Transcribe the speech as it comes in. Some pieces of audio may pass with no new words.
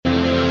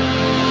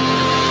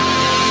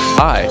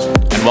Hi,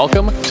 and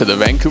welcome to the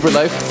Vancouver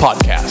Life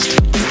Podcast.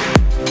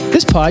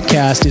 This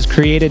podcast is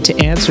created to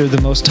answer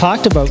the most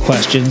talked about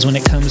questions when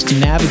it comes to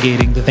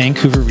navigating the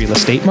Vancouver real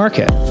estate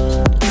market.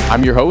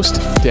 I'm your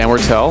host, Dan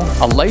Wertel,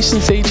 a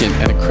licensed agent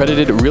and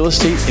accredited real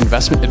estate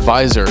investment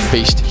advisor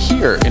based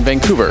here in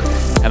Vancouver,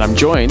 and I'm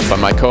joined by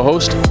my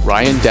co-host,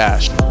 Ryan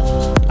Dash.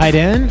 Hi,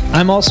 Dan.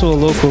 I'm also a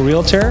local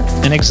realtor,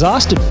 an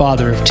exhausted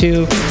father of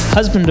two,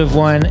 husband of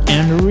one,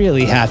 and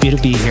really happy to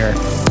be here.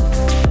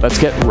 Let's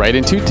get right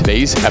into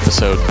today's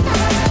episode.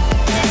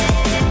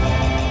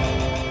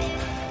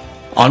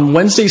 On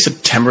Wednesday,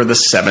 September the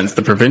 7th,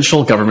 the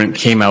provincial government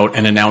came out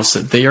and announced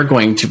that they are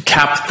going to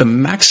cap the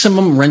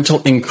maximum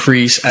rental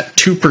increase at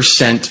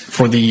 2%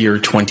 for the year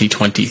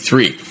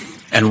 2023.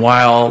 And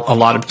while a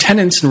lot of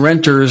tenants and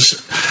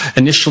renters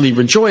initially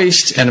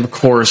rejoiced, and of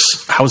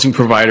course, housing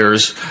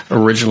providers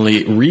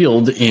originally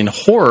reeled in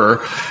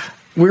horror,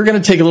 we're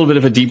going to take a little bit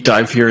of a deep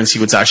dive here and see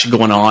what's actually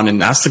going on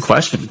and ask the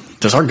question,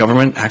 does our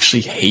government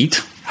actually hate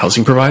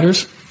housing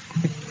providers?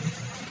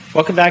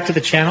 Welcome back to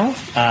the channel.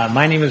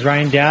 My name is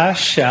Ryan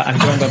Dash. I'm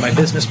joined by my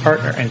business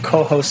partner and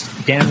co-host,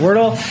 Dan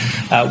Wertel.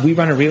 We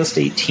run a real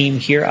estate team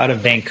here out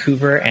of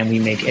Vancouver, and we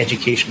make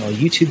educational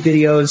YouTube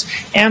videos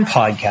and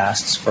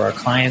podcasts for our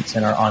clients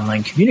and our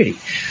online community,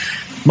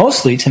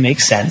 mostly to make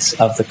sense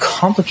of the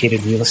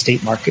complicated real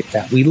estate market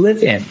that we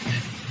live in.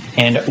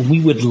 And we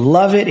would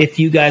love it if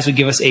you guys would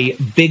give us a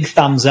big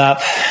thumbs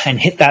up and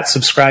hit that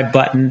subscribe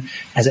button,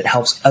 as it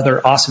helps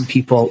other awesome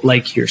people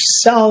like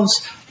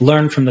yourselves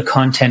learn from the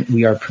content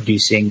we are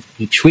producing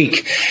each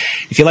week.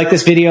 If you like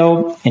this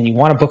video and you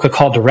want to book a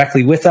call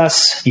directly with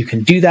us, you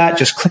can do that.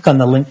 Just click on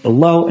the link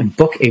below and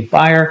book a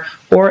buyer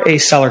or a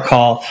seller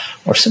call,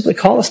 or simply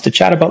call us to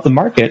chat about the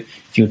market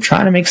if you're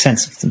trying to make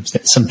sense of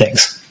some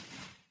things.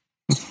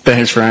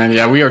 Thanks, Ryan.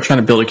 Yeah, we are trying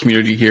to build a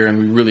community here, and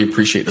we really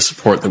appreciate the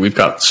support that we've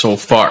got so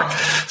far.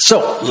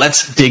 So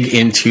let's dig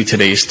into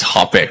today's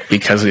topic,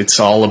 because it's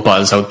all a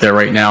buzz out there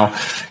right now.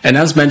 And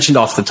as mentioned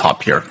off the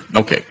top here,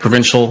 okay,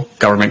 provincial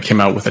government came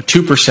out with a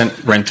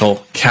 2%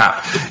 rental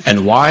cap.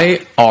 And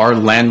why are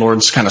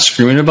landlords kind of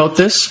screaming about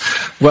this?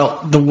 Well,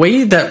 the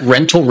way that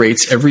rental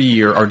rates every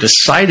year are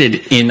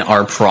decided in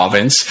our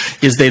province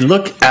is they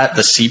look at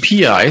the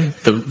CPI,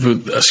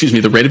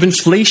 the rate of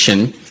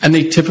inflation, and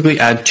they typically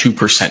add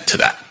 2% to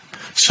that.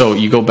 So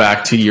you go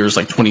back to years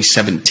like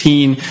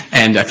 2017,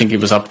 and I think it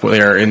was up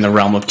there in the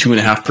realm of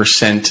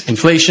 2.5%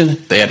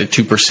 inflation. They added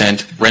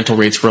 2%. Rental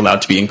rates were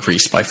allowed to be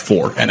increased by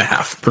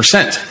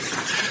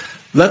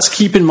 4.5%. Let's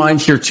keep in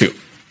mind here too,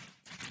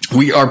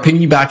 we are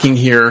piggybacking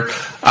here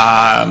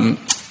a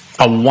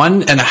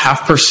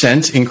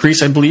 1.5%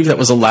 increase, I believe, that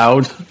was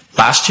allowed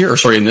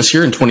in this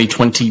year in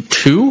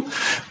 2022.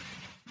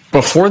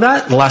 Before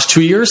that, the last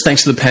 2 years,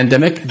 thanks to the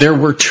pandemic, there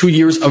were 2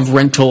 years of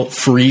rental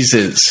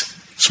freezes.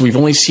 So we've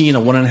only seen a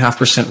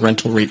 1.5%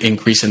 rental rate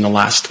increase in the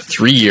last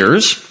 3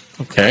 years.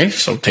 Okay,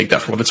 so take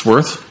that for what it's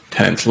worth.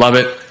 Tenants love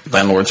it.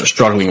 Landlords are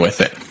struggling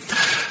with it.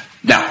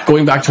 Now,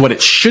 going back to what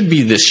it should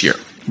be this year,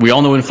 we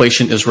all know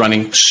inflation is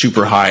running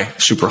super high,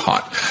 super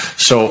hot.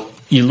 So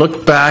you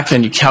look back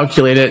and you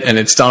calculate it, and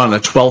it's done on a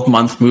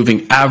 12-month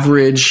moving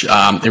average.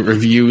 It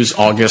reviews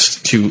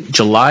August to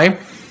July.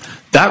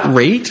 That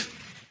rate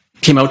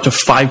came out to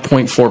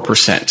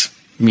 5.4%.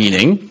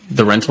 Meaning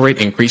the rental rate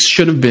increase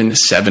should have been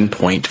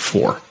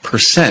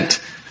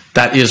 7.4%.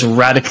 That is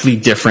radically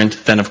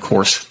different than, of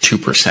course,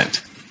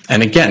 2%.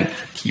 And again,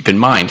 keep in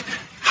mind,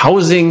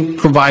 housing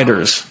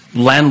providers,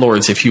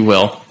 landlords, if you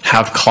will,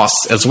 have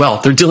costs as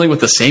well. They're dealing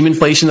with the same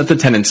inflation that the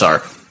tenants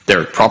are.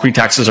 Their property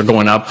taxes are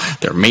going up,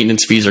 their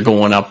maintenance fees are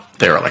going up,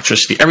 their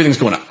electricity, everything's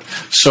going up.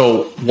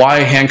 So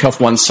why handcuff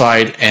one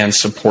side and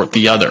support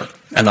the other?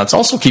 And let's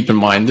also keep in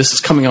mind, this is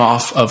coming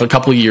off of a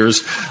couple of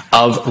years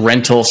of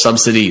rental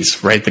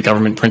subsidies, right? The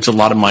government printed a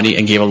lot of money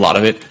and gave a lot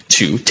of it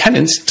to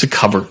tenants to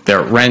cover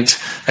their rent.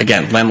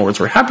 Again, landlords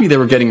were happy they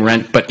were getting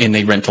rent, but in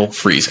a rental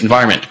freeze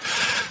environment.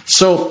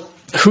 So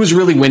who's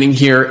really winning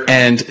here?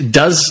 And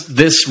does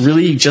this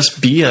really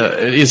just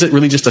is it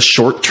really just a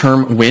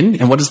short-term win?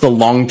 And what does the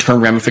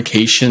long-term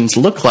ramifications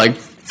look like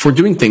for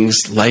doing things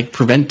like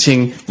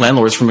preventing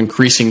landlords from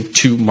increasing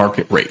to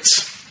market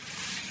rates?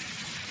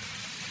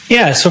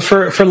 Yeah, so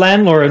for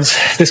landlords,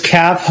 this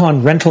cap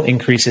on rental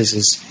increases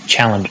is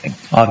challenging,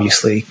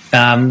 obviously,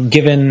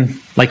 given,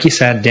 like you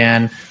said,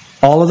 Dan,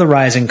 all of the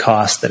rising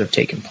costs that have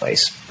taken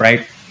place,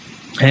 right?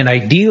 And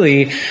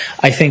ideally,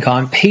 I think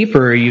on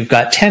paper, you've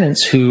got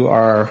tenants who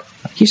are,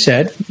 like you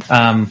said,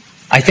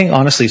 I think,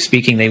 honestly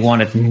speaking, they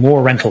wanted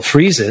more rental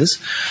freezes,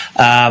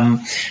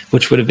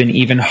 which would have been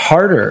even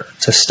harder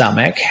to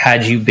stomach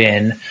had you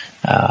been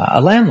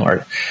a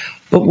landlord.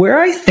 But where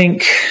I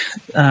think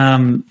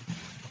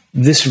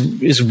this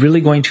is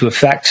really going to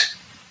affect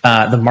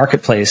the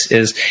marketplace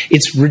is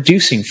it's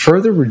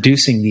further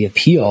reducing the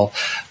appeal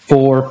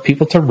for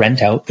people to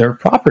rent out their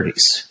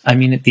properties. I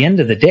mean, at the end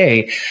of the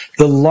day,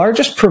 the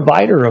largest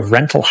provider of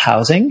rental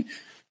housing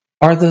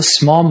are the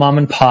small mom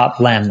and pop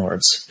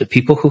landlords, the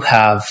people who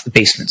have the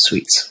basement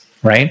suites.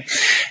 right?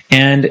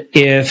 And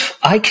if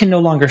I can no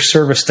longer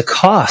service the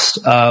cost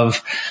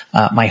of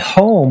my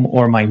home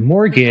or my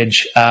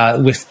mortgage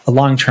with a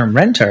long-term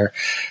renter,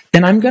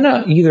 then I'm going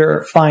to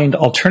either find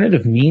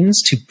alternative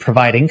means to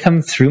provide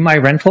income through my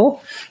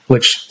rental,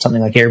 which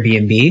something like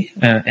Airbnb,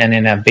 and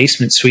in a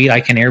basement suite, I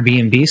can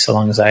Airbnb so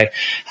long as I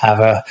have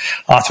a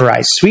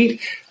authorized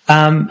suite.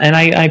 And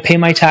I pay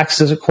my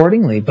taxes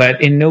accordingly, but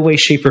in no way,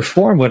 shape, or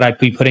form would I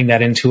be putting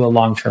that into a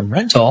long-term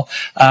rental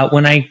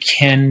when I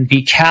can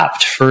be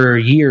capped for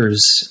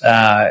years,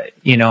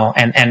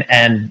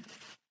 and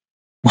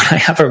when I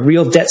have a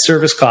real debt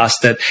service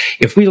cost that,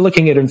 if we're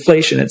looking at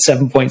inflation at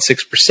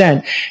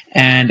 7.6%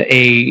 and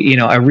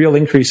a real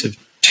increase of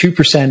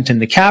 2% in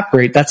the cap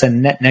rate, that's a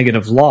net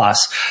negative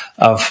loss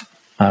of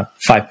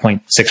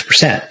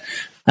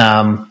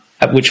 5.6%.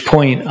 At which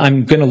point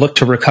I'm going to look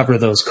to recover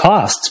those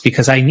costs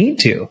because I need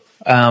to.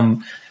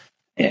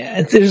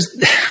 There's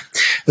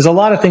a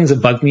lot of things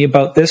that bug me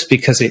about this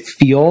because it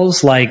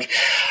feels like,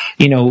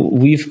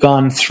 we've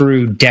gone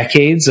through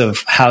decades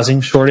of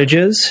housing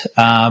shortages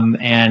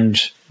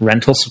and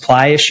rental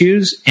supply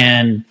issues.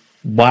 And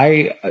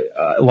why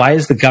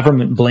is the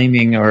government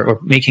blaming or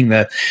making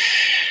the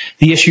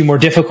issue more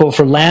difficult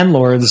for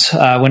landlords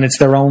when it's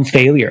their own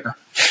failure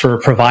for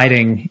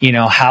providing,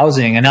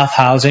 enough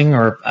housing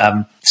or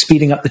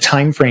speeding up the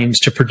timeframes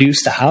to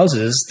produce the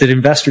houses that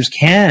investors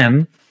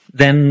can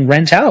then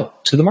rent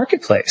out to the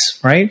marketplace,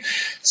 right?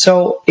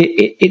 So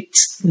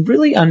it's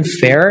really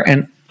unfair,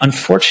 and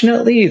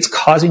unfortunately, it's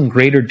causing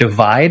greater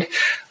divide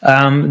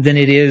than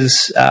it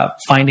is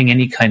finding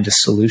any kind of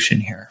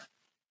solution here.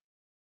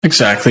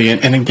 Exactly.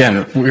 And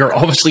again, we are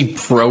obviously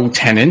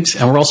pro-tenant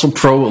and we're also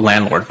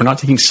pro-landlord. We're not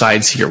taking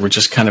sides here. We're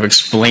just kind of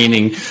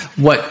explaining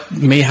what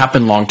may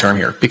happen long-term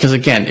here. Because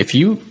again, if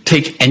you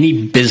take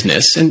any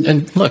business,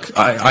 and look,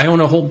 I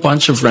own a whole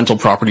bunch of rental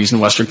properties in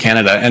Western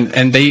Canada,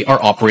 and they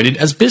are operated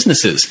as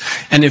businesses.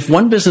 And if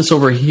one business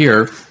over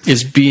here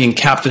is being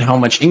capped at how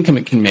much income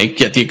it can make,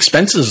 yet the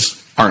expenses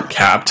aren't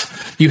capped,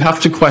 you have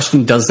to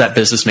question, does that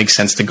business make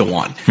sense to go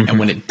on? Mm-hmm. And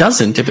when it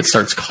doesn't, if it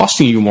starts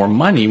costing you more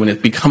money, when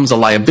it becomes a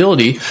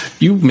liability,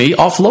 you may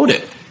offload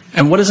it.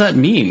 And what does that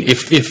mean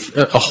if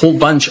a whole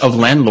bunch of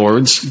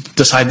landlords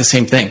decide the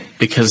same thing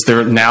because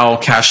they're now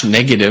cash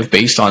negative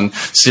based on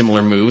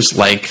similar moves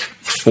like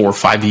 4 or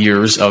 5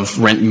 years of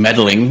rent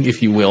meddling,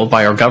 if you will,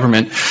 by our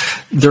government?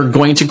 They're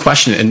going to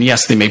question it. And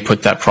yes, they may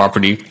put that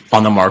property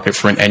on the market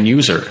for an end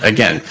user.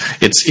 Again,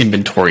 it's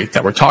inventory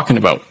that we're talking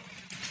about.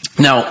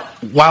 Now,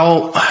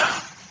 while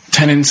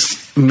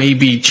tenants may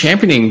be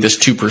championing this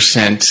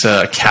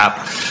 2%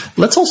 cap,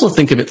 let's also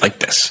think of it like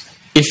this.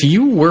 If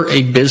you were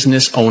a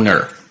business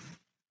owner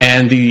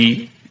and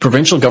the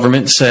provincial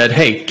government said,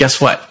 hey,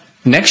 guess what?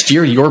 Next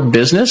year, your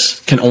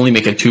business can only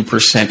make a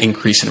 2%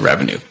 increase in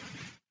revenue.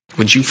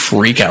 Would you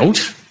freak out?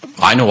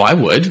 I know I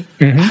would.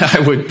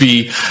 Mm-hmm. I would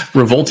be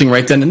revolting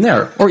right then and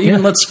there. Or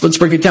even let's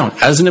break it down.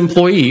 As an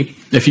employee,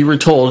 if you were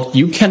told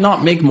you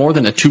cannot make more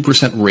than a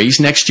 2% raise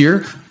next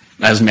year,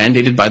 as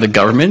mandated by the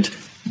government,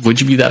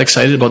 would you be that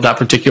excited about that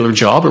particular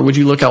job, or would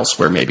you look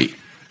elsewhere maybe?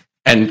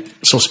 And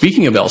so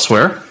speaking of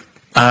elsewhere,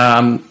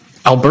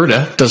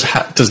 Alberta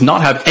does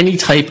not have any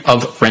type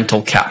of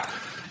rental cap.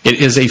 It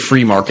is a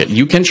free market.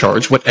 You can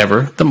charge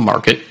whatever the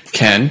market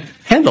can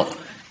handle.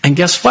 And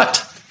guess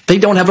what? They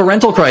don't have a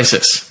rental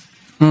crisis.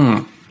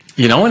 And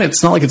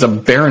it's not like it's a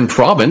barren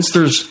province.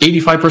 There's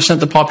 85%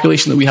 of the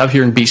population that we have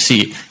here in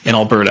BC, in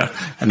Alberta,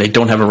 and they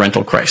don't have a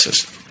rental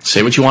crisis.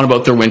 Say what you want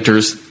about their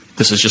winters.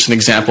 This is just an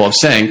example of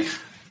saying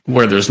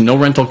where there's no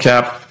rental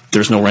cap,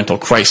 there's no rental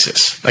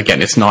crisis.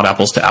 Again, it's not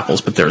apples to apples,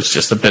 but there's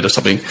just a bit of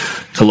something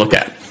to look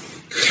at.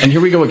 And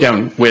here we go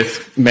again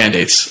with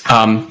mandates.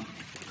 You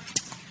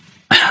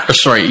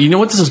know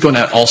what this is going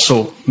to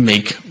also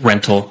make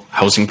rental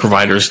housing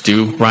providers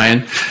do,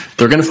 Ryan?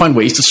 They're going to find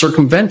ways to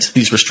circumvent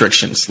these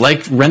restrictions,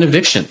 like rent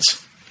evictions.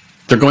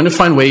 They're going to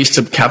find ways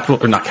to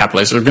not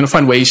capitalize. They're going to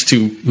find ways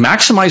to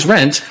maximize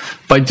rent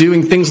by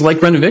doing things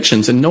like rent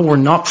evictions. And no, we're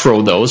not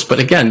pro those. But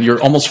again,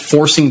 you're almost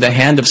forcing the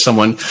hand of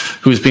someone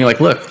who's being like,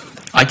 look,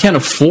 I can't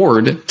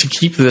afford to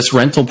keep this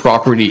rental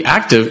property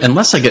active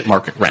unless I get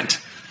market rent.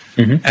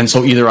 Mm-hmm. And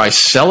so either I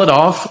sell it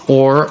off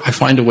or I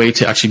find a way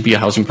to actually be a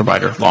housing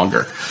provider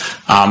longer.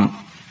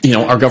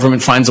 Our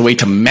government finds a way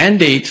to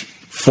mandate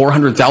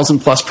 400,000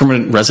 plus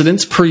permanent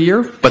residents per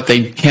year, but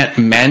they can't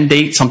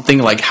mandate something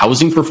like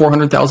housing for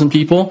 400,000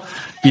 people.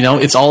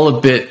 It's all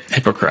a bit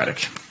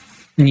hypocritical.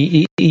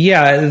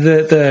 Yeah,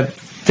 the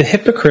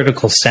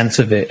hypocritical sense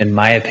of it, in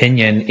my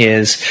opinion,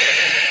 is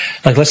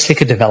like, let's take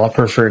a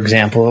developer, for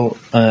example,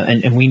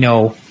 and we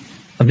know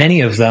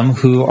many of them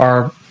who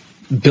are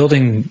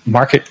building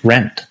market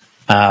rent.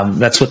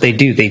 That's what they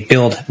do. They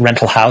build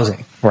rental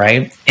housing,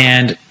 right?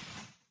 And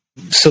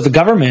so the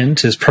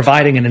government is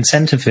providing an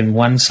incentive in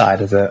one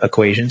side of the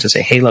equation to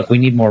say, hey, look, we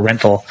need more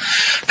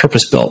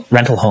purpose-built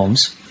rental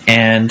homes,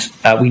 and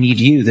we need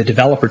you, the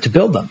developer, to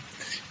build them.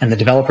 And the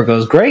developer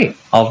goes, great,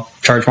 I'll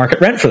charge market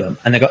rent for them.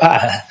 And they go,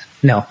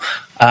 no,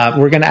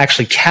 we're going to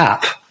actually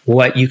cap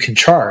what you can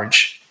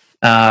charge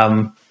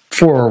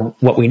for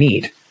what we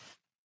need.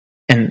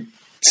 And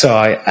so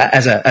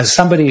as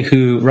somebody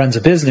who runs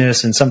a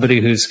business and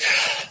somebody who's,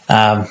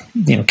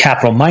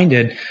 capital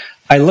minded,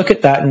 I look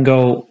at that and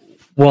go,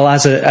 well,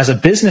 as a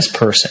business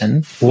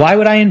person, why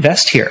would I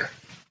invest here?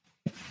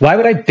 Why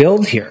would I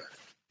build here?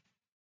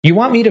 You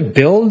want me to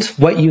build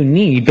what you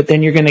need, but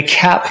then you're going to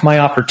cap my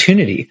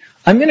opportunity.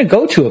 I'm going to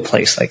go to a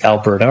place like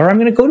Alberta, or I'm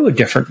going to go to a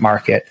different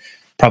market,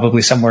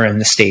 probably somewhere in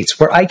the States,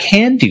 where I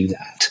can do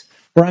that,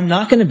 where I'm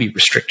not going to be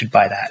restricted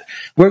by that.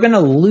 We're going to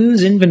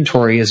lose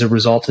inventory as a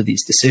result of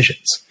these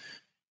decisions.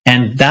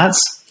 And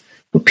that's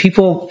what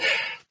people,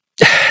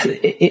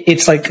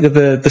 it's like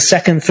the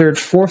second, third,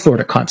 fourth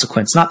order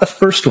consequence, not the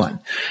first one.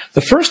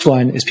 The first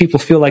one is people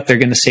feel like they're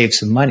going to save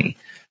some money.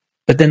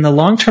 But then the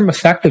long-term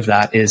effect of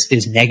that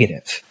is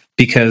negative,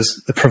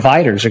 because the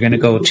providers are going to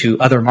go to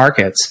other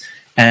markets,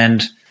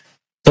 and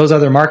those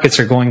other markets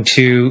are going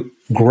to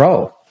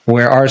grow,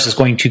 where ours is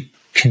going to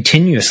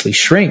continuously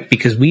shrink,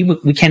 because we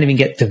can't even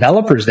get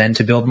developers then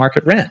to build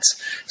market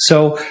rents.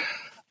 So,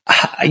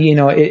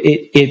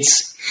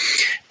 it's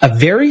a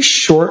very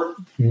short,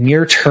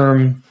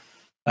 near-term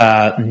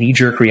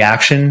knee-jerk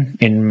reaction,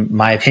 in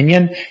my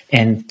opinion,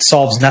 and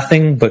solves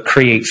nothing but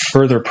create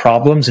further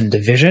problems and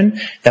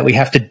division that we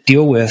have to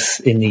deal with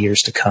in the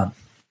years to come.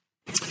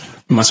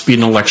 Must be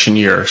an election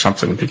year or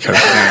something, because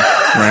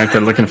right,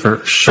 they're looking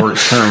for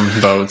short-term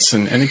votes.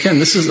 And again,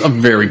 this is a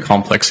very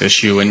complex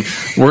issue, and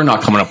we're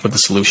not coming up with a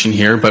solution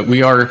here, but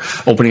we are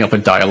opening up a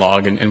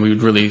dialogue, and we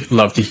would really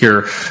love to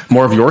hear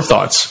more of your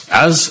thoughts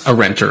as a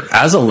renter,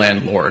 as a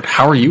landlord.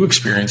 How are you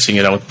experiencing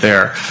it out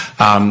there?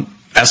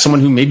 As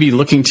someone who may be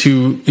looking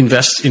to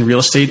invest in real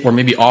estate, or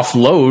maybe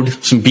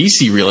offload some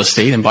BC real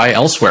estate and buy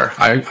elsewhere.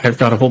 I've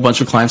got a whole bunch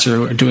of clients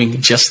who are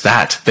doing just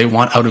that. They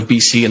want out of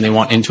BC and they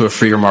want into a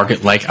freer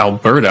market like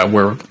Alberta,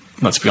 where,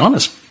 let's be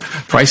honest,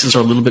 prices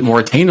are a little bit more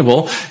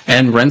attainable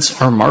and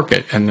rents are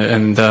market.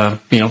 And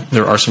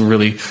there are some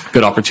really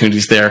good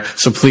opportunities there.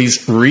 So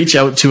please reach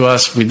out to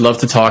us. We'd love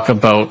to talk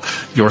about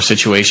your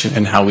situation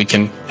and how we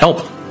can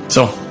help.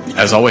 So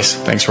as always,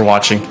 thanks for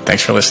watching.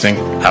 Thanks for listening.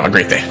 Have a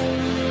great day.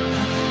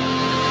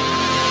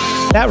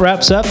 That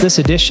wraps up this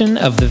edition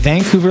of the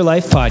Vancouver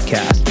Life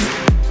Podcast.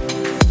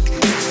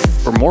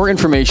 For more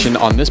information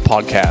on this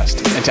podcast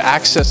and to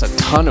access a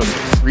ton of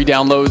free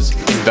downloads,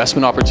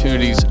 investment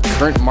opportunities,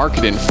 current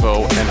market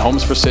info, and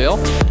homes for sale,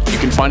 you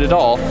can find it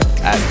all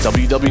at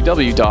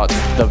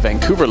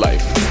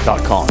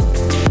www.thevancouverlife.com.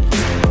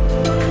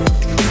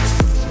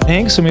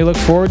 Thanks, and we look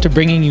forward to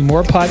bringing you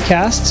more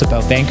podcasts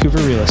about Vancouver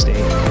real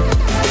estate.